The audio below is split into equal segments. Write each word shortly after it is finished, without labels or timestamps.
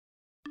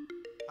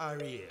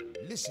Ariel,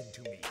 listen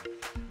to me.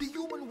 The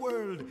human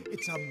world,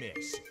 it's a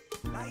mess.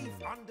 Life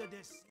under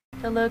this...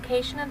 The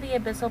location of the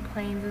Abyssal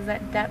Plains is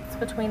at depths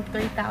between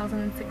 3,000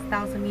 and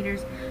 6,000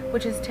 meters,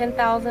 which is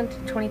 10,000 to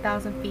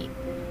 20,000 feet.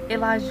 It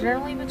lies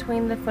generally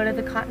between the foot of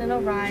the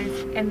continental rise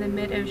and the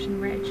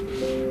mid-ocean ridge.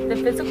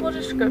 The physical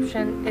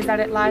description is that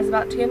it lies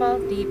about 2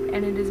 miles deep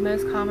and it is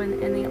most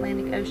common in the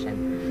Atlantic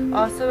Ocean.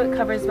 Also, it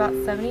covers about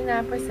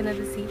 79% of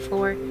the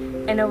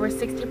seafloor and over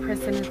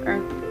 60%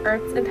 of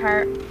Earth's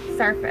entire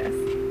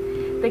surface.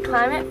 The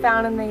climate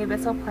found in the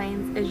Abyssal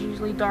Plains is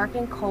usually dark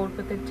and cold,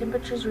 with the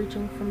temperatures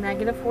reaching from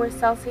 -4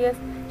 Celsius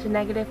to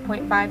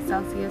 -0.5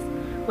 Celsius,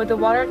 with the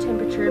water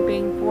temperature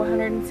being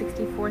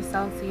 464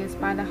 Celsius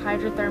by the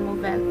hydrothermal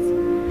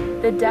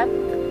vents. The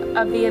depth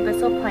of the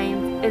Abyssal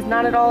Plains is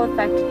not at all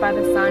affected by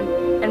the sun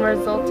and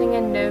resulting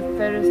in no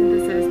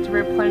photosynthesis to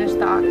replenish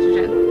the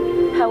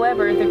oxygen.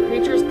 However, the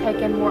creatures take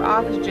in more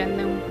oxygen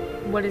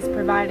than what is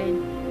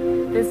provided.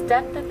 This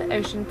depth of the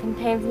ocean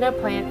contains no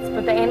plants,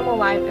 but the animal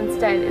life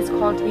instead is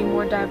called to be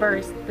more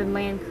diverse than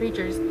land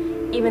creatures,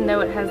 even though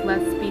it has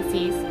less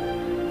species.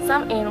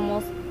 Some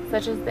animals,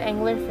 such as the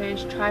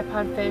anglerfish,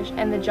 tripod fish,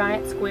 and the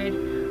giant squid,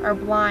 are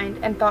blind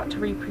and thought to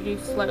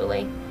reproduce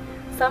slowly.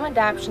 Some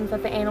adaptations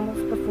that the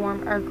animals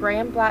perform are gray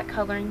and black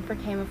coloring for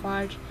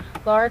camouflage,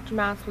 large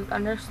mouths with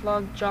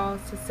underslogged jaws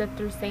to sift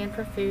through sand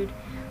for food,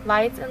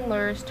 lights and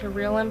lures to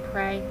reel in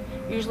prey,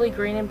 usually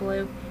green and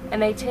blue,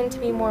 and they tend to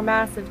be more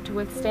massive to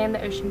withstand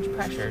the ocean's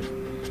pressures.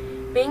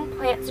 Being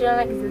plants do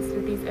not exist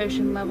at these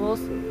ocean levels,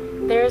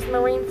 there is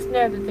marine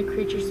snow that the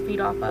creatures feed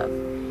off of.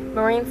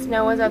 Marine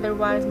snow is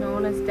otherwise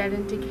known as dead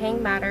and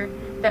decaying matter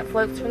that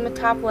floats from the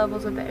top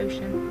levels of the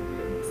ocean.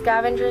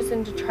 Scavengers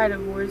and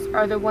detritivores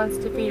are the ones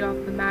to feed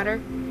off the matter,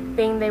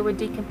 being they would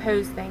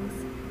decompose things.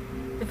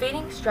 The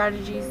feeding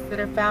strategies that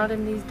are found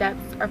in these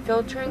depths are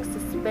filtering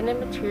suspended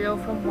material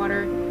from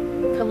water,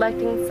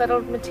 collecting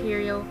settled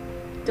material,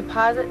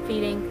 deposit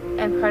feeding,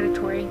 and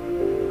predatory.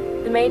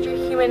 The major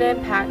human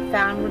impact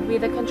found would be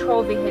the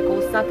control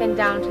vehicle sunken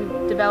down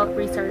to develop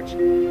research.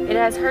 It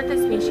has hurt the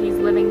species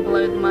living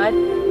below the mud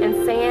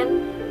and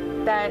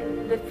sand that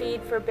the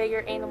feed for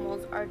bigger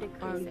animals are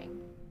decreasing.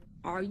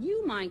 Are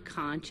you my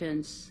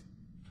conscience?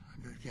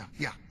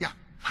 Yeah.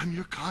 I'm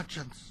your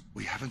conscience.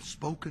 We haven't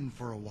spoken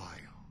for a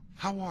while.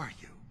 How are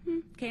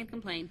you? Can't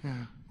complain.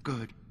 Yeah,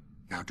 good.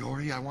 Now,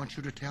 Dory, I want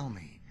you to tell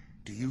me,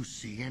 do you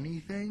see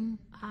anything?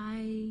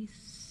 I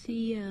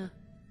see a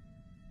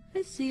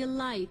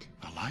light.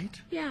 A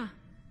light? Yeah,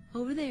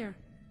 over there.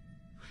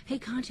 Hey,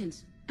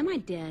 Conscience, am I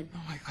dead?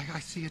 No, I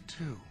see it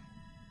too.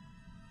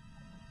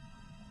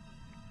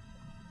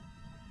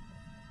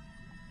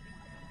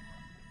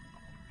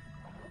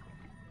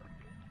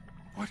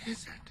 What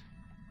is it?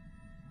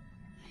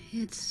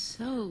 It's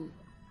so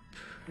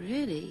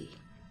pretty.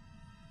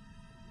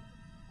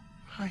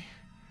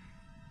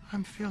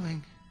 I'm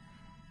feeling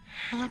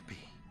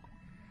happy,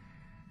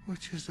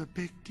 which is a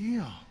big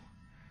deal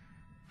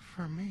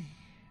for me.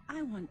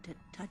 I want to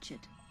touch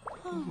it.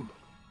 Oh. Ooh.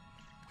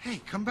 Hey,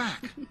 come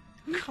back.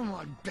 Come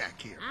on back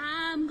here.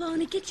 I'm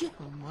gonna get you.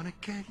 I'm gonna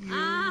get you.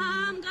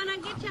 I'm gonna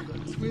get you. I'm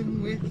gonna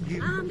swim with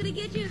you. I'm gonna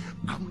get you.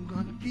 I'm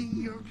gonna be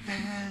your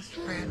best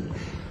friend.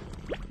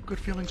 Good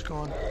feelings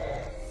gone.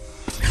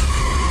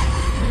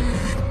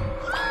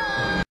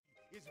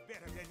 It's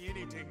better than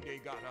anything they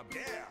got up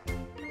there.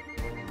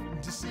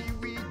 The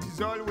seaweed is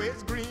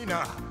always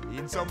greener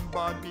in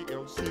somebody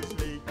else's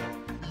lake.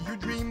 You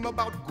dream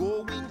about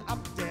going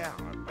up there,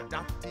 but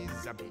that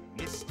is a big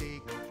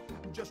mistake.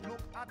 Just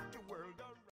look at the world.